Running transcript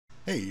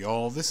Hey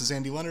y'all, this is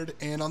Andy Leonard,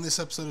 and on this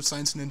episode of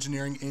Science and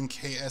Engineering in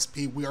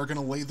KSP, we are going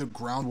to lay the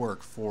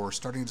groundwork for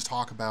starting to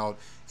talk about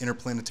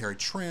interplanetary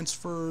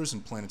transfers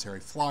and planetary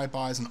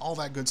flybys and all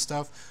that good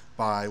stuff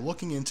by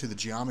looking into the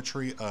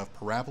geometry of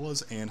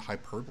parabolas and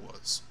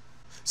hyperbolas.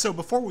 So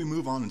before we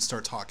move on and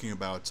start talking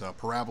about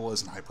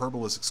parabolas and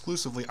hyperbolas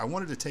exclusively, I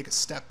wanted to take a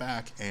step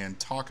back and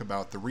talk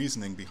about the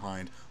reasoning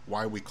behind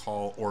why we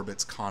call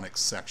orbits conic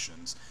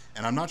sections.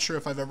 And I'm not sure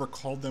if I've ever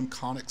called them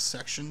conic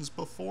sections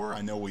before.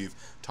 I know we've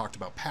talked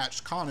about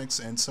patched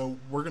conics, and so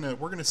we're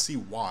gonna see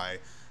why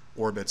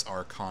orbits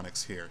are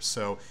conics here.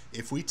 So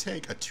if we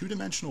take a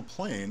two-dimensional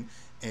plane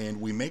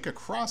and we make a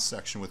cross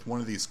section with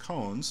one of these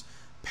cones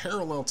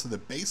parallel to the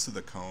base of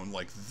the cone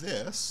like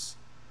this.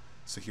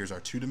 So here's our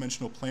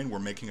two-dimensional plane, we're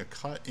making a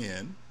cut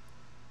in.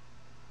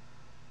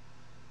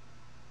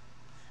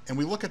 And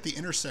we look at the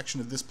intersection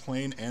of this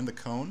plane and the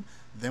cone,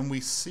 then we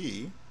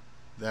see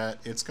that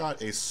it's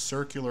got a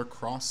circular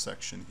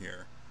cross-section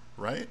here,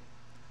 right?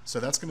 So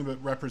that's going to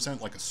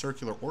represent like a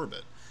circular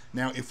orbit.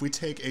 Now if we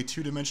take a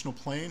two-dimensional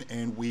plane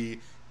and we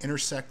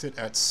intersect it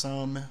at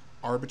some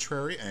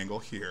arbitrary angle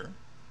here,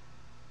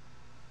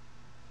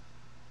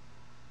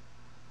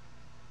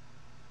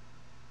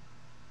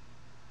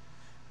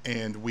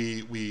 and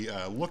we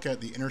look at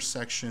the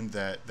intersection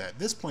that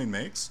this plane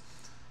makes,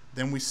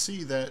 then we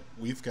see that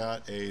we've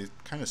got a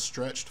kind of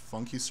stretched,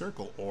 funky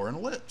circle, or an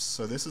ellipse.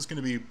 So this is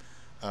going to be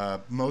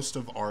most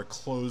of our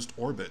closed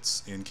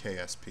orbits in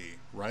KSP,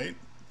 right?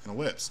 An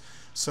ellipse.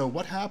 So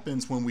what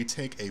happens when we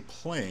take a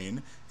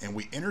plane and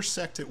we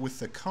intersect it with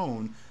the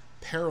cone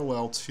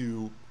parallel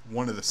to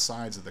one of the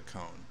sides of the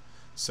cone?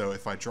 So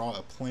if I draw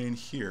a plane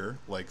here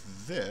like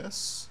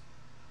this,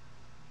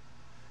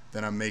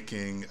 then I'm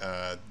making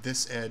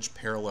this edge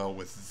parallel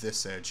with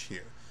this edge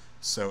here.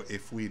 So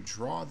if we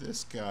draw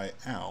this guy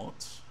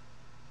out,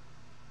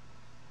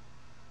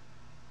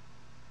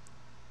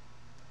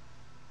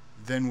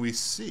 then we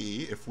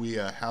see if we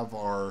have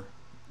our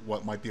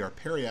what might be our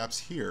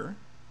periaps here.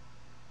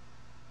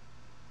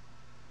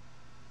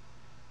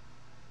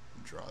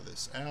 Draw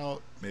this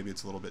out. Maybe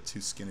it's a little bit too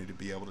skinny to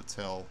be able to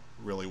tell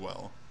really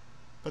well,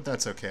 but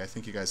that's okay. I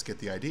think you guys get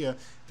the idea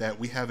that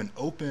we have an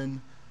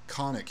open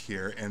conic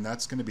here, and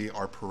that's going to be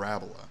our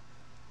parabola.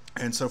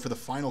 And so for the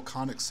final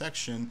conic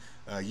section,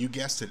 you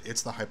guessed it,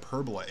 it's the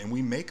hyperbola, and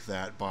we make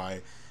that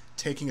by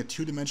taking a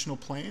two-dimensional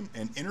plane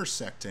and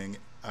intersecting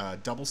a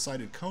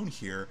double-sided cone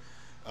here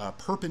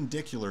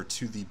perpendicular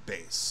to the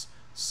base.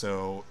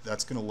 So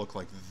that's going to look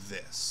like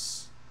this.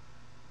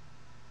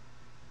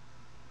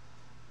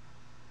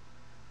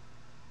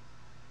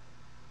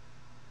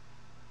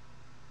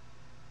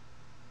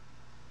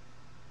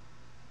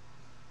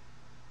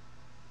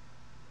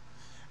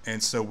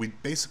 And so we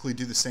basically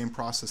do the same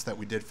process that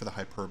we did for the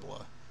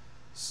hyperbola.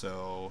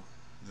 So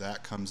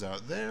that comes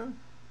out there,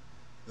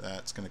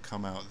 that's going to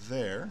come out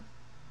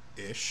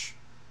there-ish,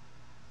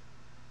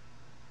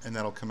 and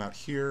that'll come out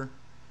here,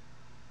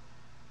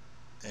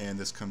 and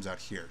this comes out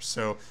here.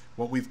 So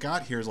what we've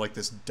got here is like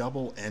this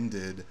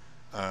double-ended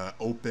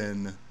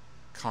open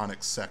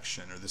conic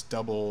section, or this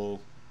double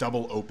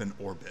open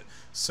orbit.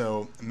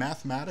 So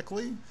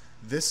mathematically,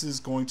 this is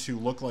going to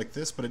look like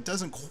this, but it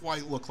doesn't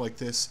quite look like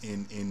this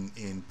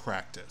in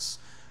practice.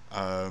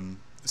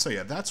 So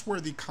yeah, that's where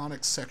the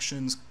conic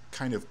sections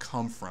kind of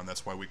come from.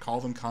 That's why we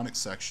call them conic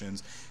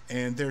sections.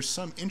 And there's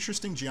some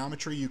interesting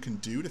geometry you can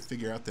do to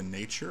figure out the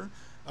nature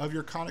of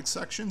your conic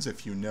sections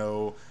if you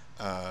know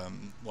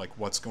like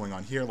what's going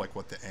on here, like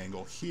what the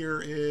angle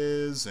here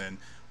is and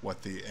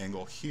what the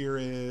angle here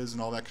is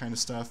and all that kind of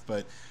stuff,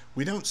 but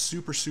we don't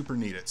super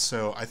need it.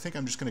 So I think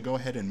I'm just going to go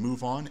ahead and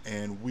move on,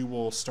 and we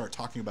will start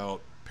talking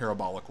about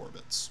parabolic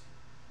orbits.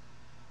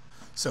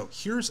 So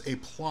here's a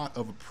plot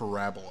of a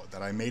parabola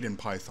that I made in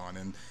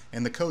Python,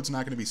 and the code's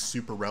not going to be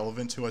super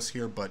relevant to us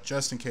here, but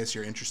just in case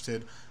you're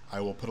interested,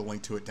 I will put a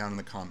link to it down in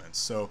the comments.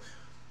 So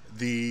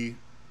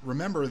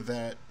remember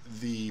that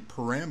the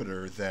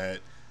parameter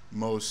that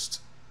most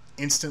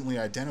instantly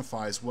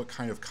identifies what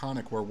kind of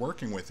conic we're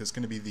working with is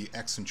going to be the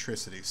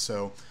eccentricity.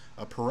 So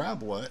a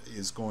parabola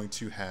is going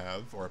to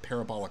have, or a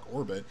parabolic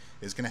orbit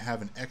is going to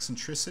have an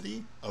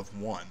eccentricity of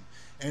 1.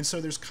 And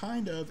so there's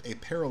kind of a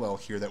parallel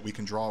here that we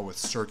can draw with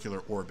circular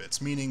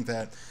orbits, meaning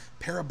that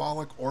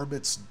parabolic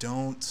orbits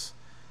don't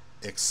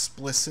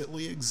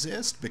explicitly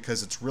exist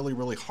because it's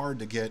really hard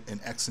to get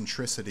an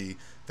eccentricity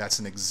that's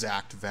an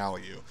exact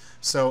value.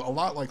 So a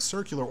lot like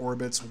circular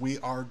orbits, we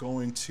are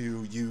going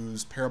to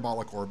use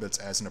parabolic orbits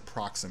as an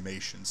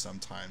approximation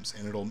sometimes,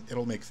 and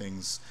it'll make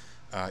things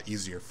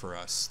easier for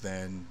us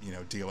than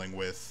dealing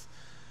with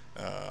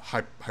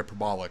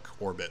hyperbolic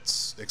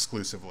orbits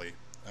exclusively.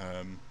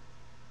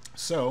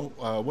 So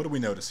what do we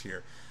notice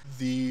here?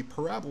 The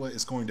parabola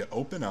is going to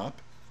open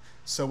up.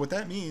 So what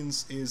that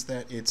means is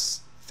that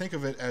think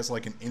of it as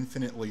like an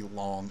infinitely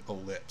long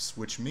ellipse,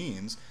 which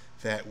means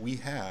that we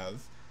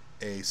have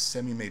a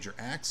semi-major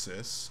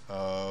axis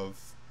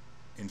of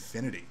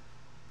infinity.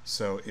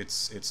 So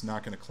it's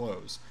not going to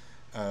close.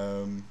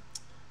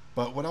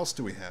 But what else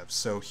do we have?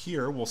 So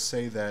here we'll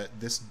say that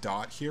this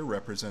dot here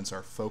represents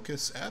our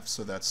focus F,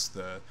 so that's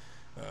the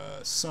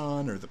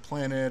sun or the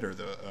planet or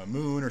the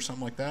moon or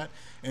something like that.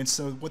 And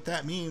so what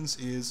that means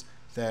is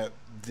that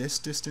this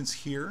distance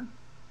here,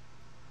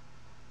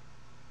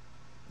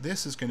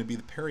 this is going to be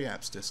the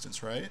periapse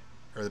distance, right?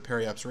 Or the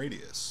periapse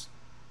radius.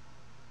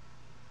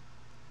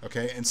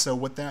 Okay, and so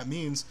what that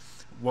means,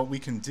 what we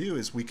can do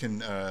is we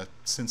can,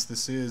 since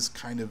this is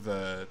kind of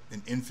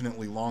an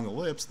infinitely long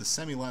ellipse, the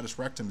semilattice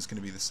rectum is going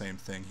to be the same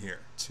thing here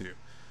too.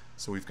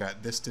 So we've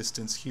got this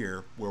distance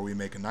here where we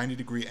make a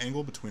 90-degree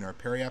angle between our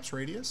periapse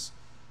radius,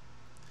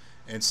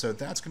 and so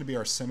that's going to be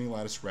our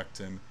semilattice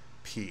rectum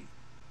P.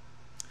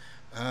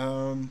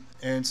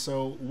 And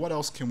so what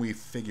else can we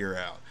figure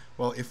out?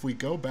 Well, if we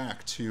go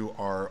back to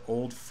our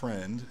old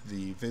friend,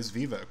 the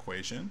vis-viva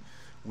equation,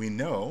 we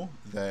know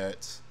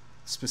that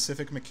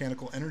specific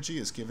mechanical energy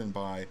is given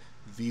by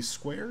v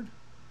squared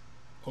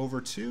over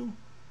 2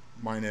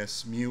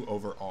 minus mu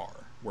over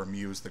r, where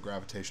mu is the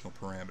gravitational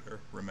parameter,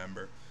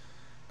 remember.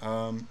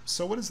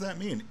 So what does that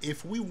mean?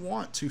 If we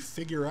want to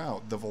figure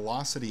out the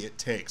velocity it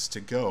takes to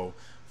go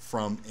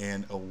from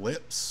an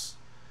ellipse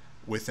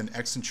with an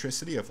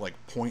eccentricity of like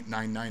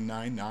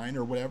 0.9999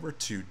 or whatever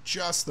to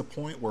just the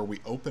point where we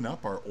open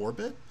up our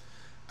orbit,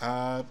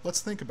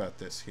 let's think about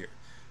this here.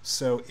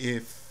 So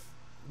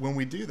when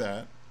we do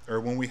that, or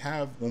when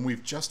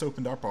we've just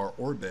opened up our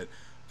orbit,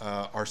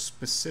 our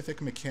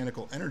specific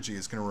mechanical energy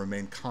is going to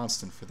remain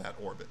constant for that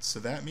orbit. So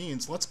that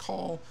means, let's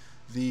call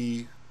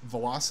the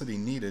velocity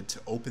needed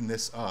to open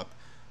this up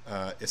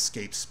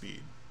escape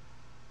speed.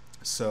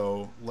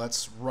 So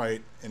let's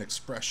write an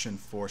expression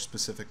for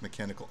specific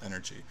mechanical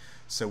energy.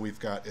 So we've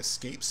got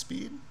escape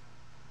speed,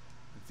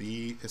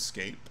 v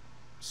escape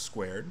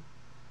squared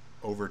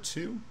over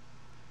 2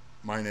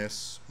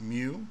 minus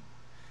mu,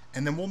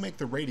 and then we'll make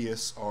the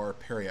radius our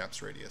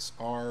periapse radius,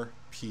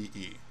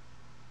 RPE.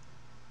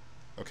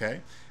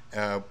 Okay?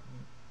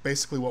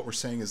 Basically what we're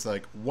saying is,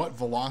 like, what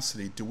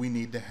velocity do we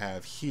need to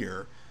have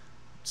here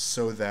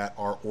so that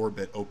our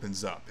orbit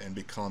opens up and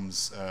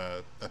becomes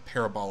a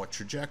parabolic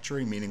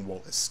trajectory, meaning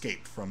we'll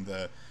escape from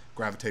the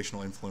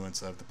gravitational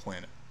influence of the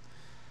planet.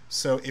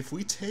 So if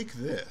we take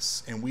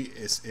this and we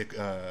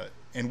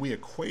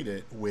equate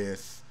it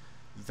with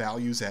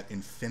values at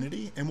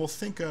infinity, and we'll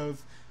think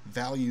of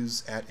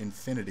values at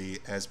infinity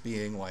as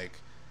being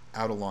like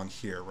out along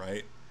here,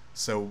 right?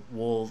 So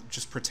we'll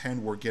just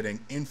pretend we're getting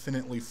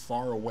infinitely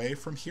far away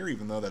from here,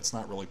 even though that's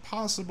not really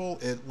possible.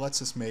 It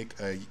lets us make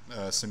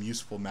some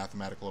useful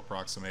mathematical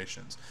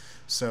approximations.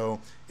 So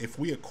if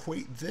we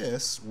equate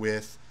this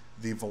with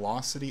the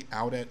velocity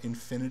out at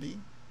infinity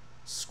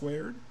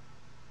squared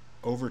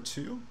over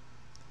 2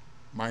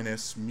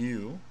 minus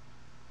mu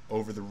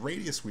over the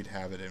radius we'd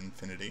have at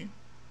infinity,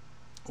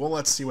 well,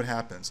 let's see what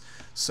happens.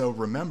 So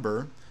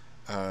remember,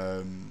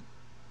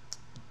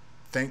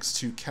 thanks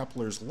to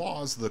Kepler's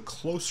laws, the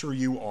closer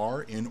you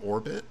are in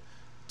orbit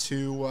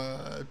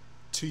to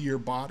your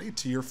body,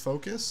 to your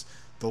focus,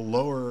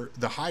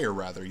 the higher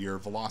rather your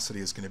velocity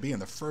is going to be,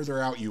 and the further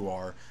out you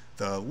are,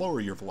 the lower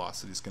your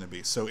velocity is going to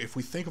be. So if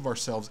we think of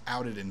ourselves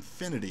out at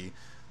infinity,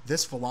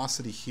 this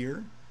velocity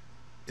here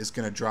is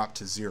going to drop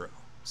to 0.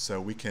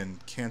 So we can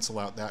cancel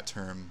out that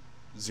term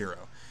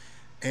 0.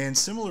 And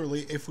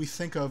similarly, if we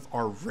think of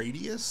our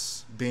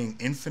radius being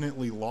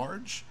infinitely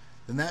large,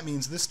 then that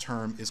means this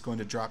term is going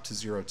to drop to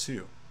 0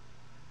 too.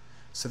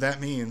 So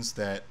that means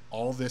that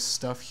all this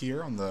stuff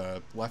here on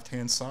the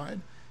left-hand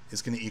side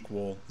is going to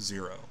equal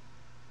 0.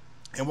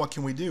 And what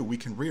can we do? We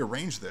can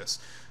rearrange this.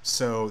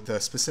 So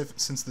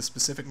since the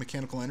specific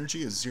mechanical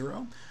energy is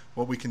 0,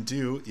 what we can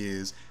do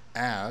is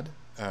add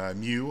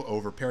mu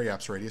over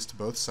periapse radius to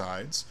both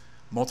sides,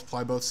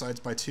 multiply both sides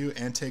by 2,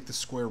 and take the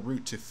square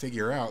root to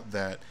figure out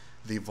that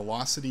the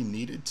velocity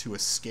needed to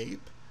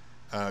escape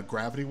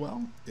gravity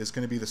well is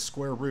going to be the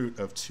square root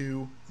of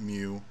 2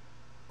 mu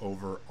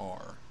over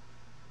r.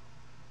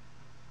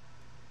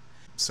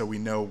 So we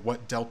know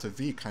what delta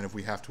v kind of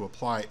we have to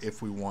apply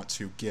if we want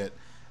to get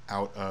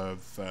out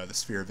of the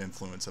sphere of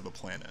influence of a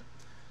planet.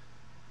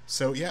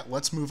 So yeah,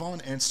 let's move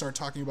on and start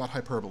talking about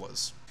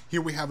hyperbolas.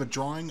 Here we have a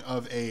drawing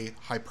of a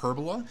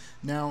hyperbola.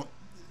 Now,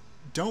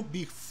 don't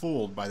be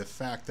fooled by the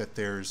fact that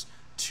there's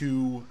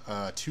two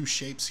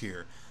shapes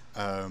here.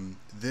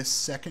 This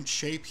second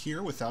shape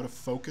here without a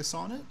focus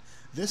on it,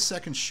 this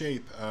second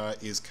shape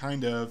is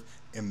kind of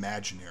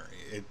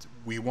imaginary.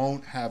 We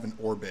won't have an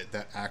orbit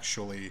that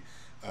actually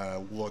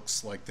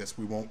looks like this.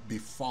 We won't be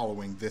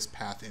following this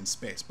path in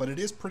space, but it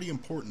is pretty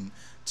important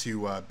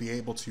to be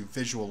able to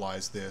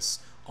visualize this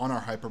on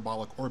our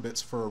hyperbolic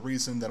orbits for a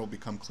reason that will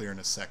become clear in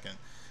a second.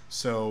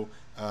 So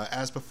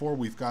as before,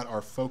 we've got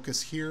our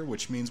focus here,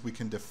 which means we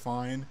can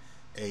define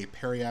a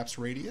periapse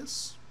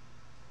radius.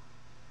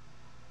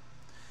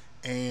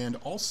 And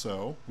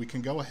also, we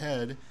can go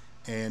ahead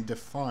and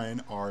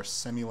define our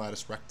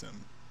semilattice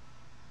rectum.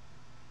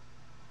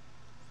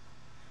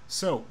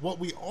 So what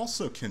we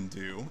also can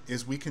do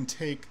is we can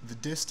take the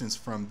distance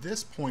from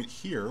this point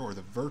here, or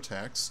the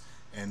vertex,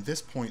 and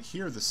this point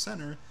here, the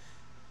center,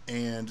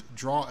 and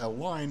draw a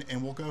line,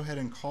 and we'll go ahead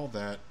and call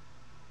that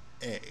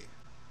A.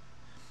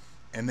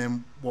 And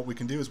then what we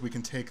can do is we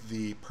can take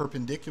the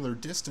perpendicular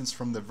distance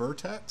from the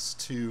vertex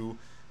to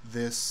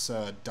this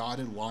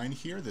dotted line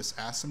here, this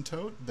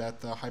asymptote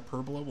that the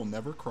hyperbola will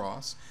never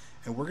cross,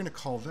 and we're going to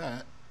call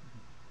that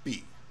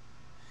B.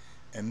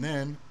 And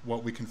then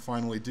what we can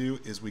finally do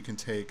is we can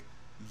take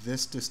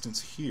this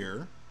distance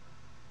here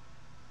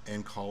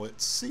and call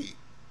it C.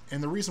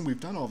 And the reason we've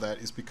done all that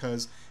is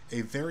because a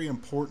very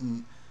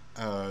important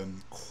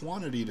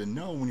quantity to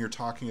know when you're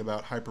talking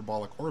about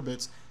hyperbolic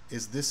orbits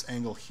is this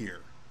angle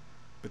here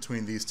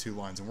between these two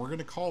lines, and we're going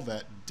to call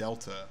that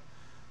delta,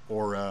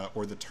 or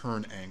the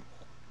turn angle.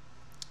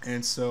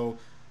 And so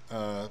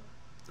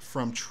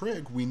from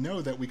trig, we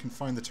know that we can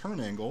find the turn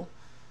angle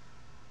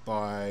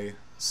by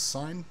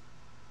sine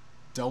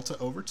delta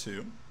over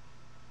 2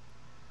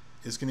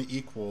 is going to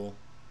equal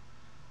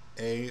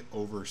A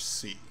over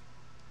C.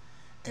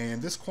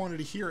 And this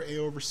quantity here, A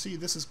over C,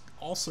 this is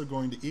also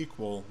going to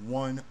equal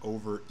 1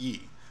 over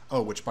E.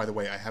 Oh, which by the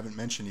way I haven't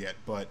mentioned yet,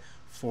 but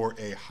for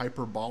a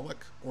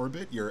hyperbolic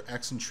orbit, your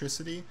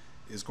eccentricity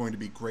is going to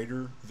be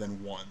greater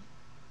than 1.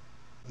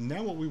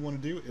 Now what we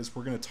want to do is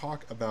we're going to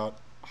talk about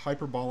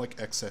hyperbolic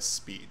excess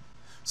speed.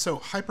 So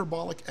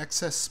hyperbolic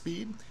excess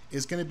speed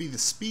is going to be the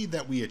speed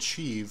that we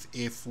achieve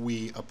if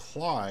we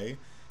apply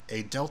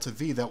a delta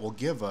V that will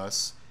give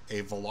us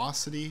a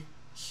velocity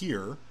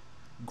here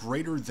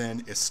greater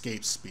than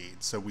escape speed.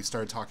 So we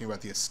started talking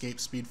about the escape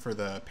speed for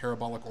the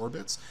parabolic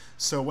orbits.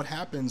 So what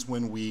happens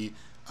when we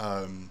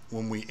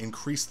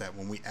increase that,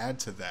 when we add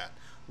to that?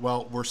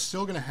 Well, we're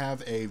still going to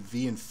have a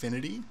V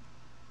infinity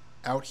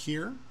out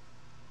here,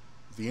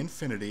 V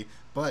infinity,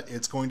 but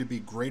it's going to be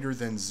greater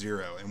than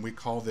 0, and we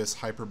call this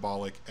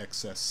hyperbolic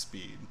excess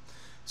speed.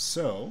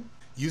 So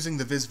using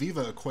the vis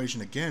viva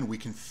equation again, we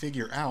can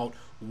figure out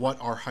what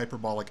our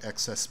hyperbolic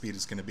excess speed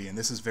is going to be. And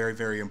this is very,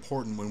 very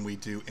important when we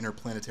do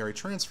interplanetary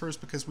transfers,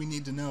 because we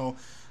need to know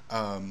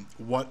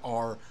what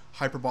our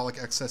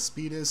hyperbolic excess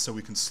speed is so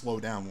we can slow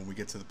down when we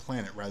get to the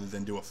planet rather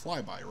than do a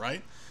flyby,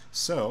 right?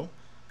 So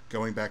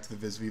going back to the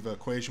vis viva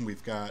equation,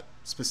 we've got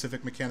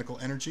specific mechanical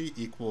energy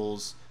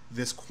equals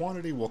this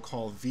quantity we'll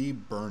call V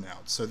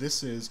burnout. So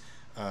this is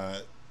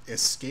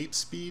escape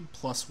speed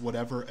plus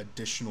whatever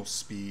additional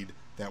speed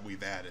that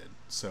we've added.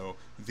 So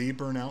V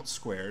burnout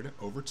squared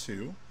over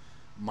 2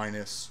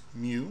 minus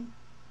mu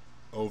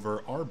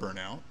over R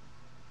burnout.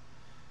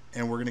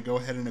 And we're going to go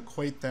ahead and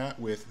equate that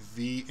with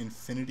V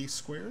infinity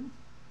squared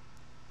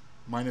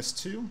minus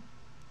 2,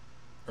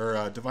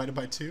 or divided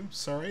by 2,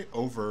 sorry,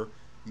 over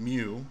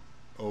mu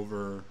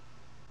over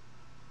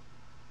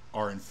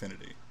R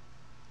infinity.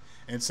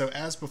 And so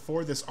as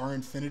before, this R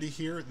infinity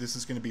here, this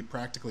is going to be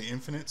practically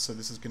infinite, so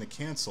this is going to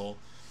cancel.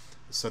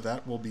 So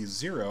that will be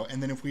 0.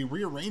 And then if we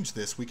rearrange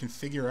this, we can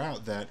figure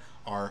out that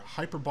our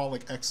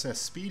hyperbolic excess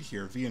speed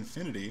here, V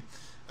infinity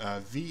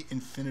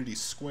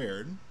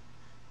squared,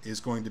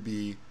 is going to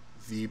be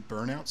V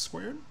burnout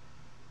squared,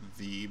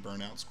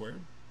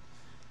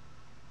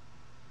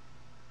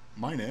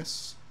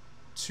 minus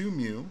 2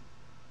 mu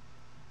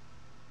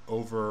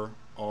over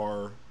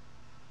R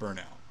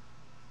burnout.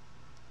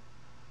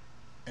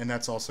 And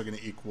that's also going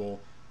to equal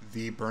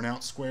V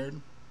burnout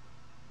squared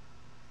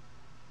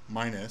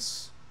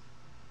minus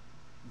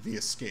V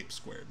escape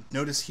squared.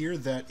 Notice here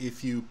that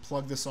if you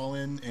plug this all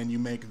in and you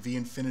make V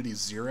infinity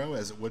 0,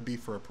 as it would be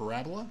for a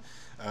parabola,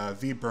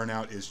 V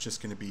burnout is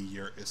just going to be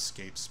your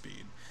escape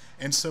speed.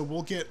 And so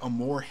we'll get a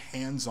more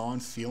hands-on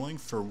feeling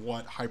for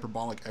what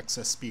hyperbolic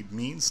excess speed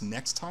means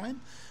next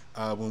time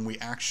when we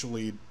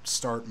actually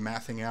start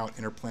mathing out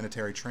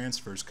interplanetary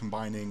transfers,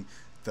 combining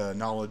the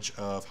knowledge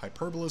of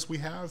hyperbolas we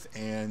have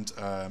and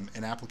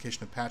an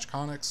application of patch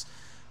conics.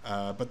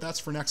 But that's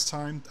for next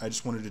time. I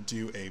just wanted to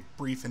do a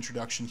brief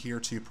introduction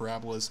here to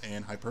parabolas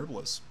and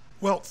hyperbolas.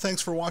 Well,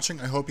 thanks for watching.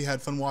 I hope you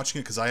had fun watching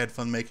it, because I had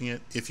fun making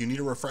it. If you need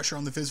a refresher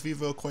on the vis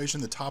viva equation,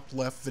 the top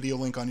left video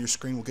link on your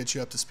screen will get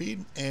you up to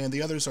speed, and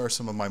the others are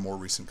some of my more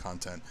recent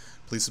content.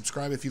 Please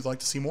subscribe if you'd like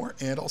to see more,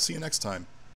 and I'll see you next time.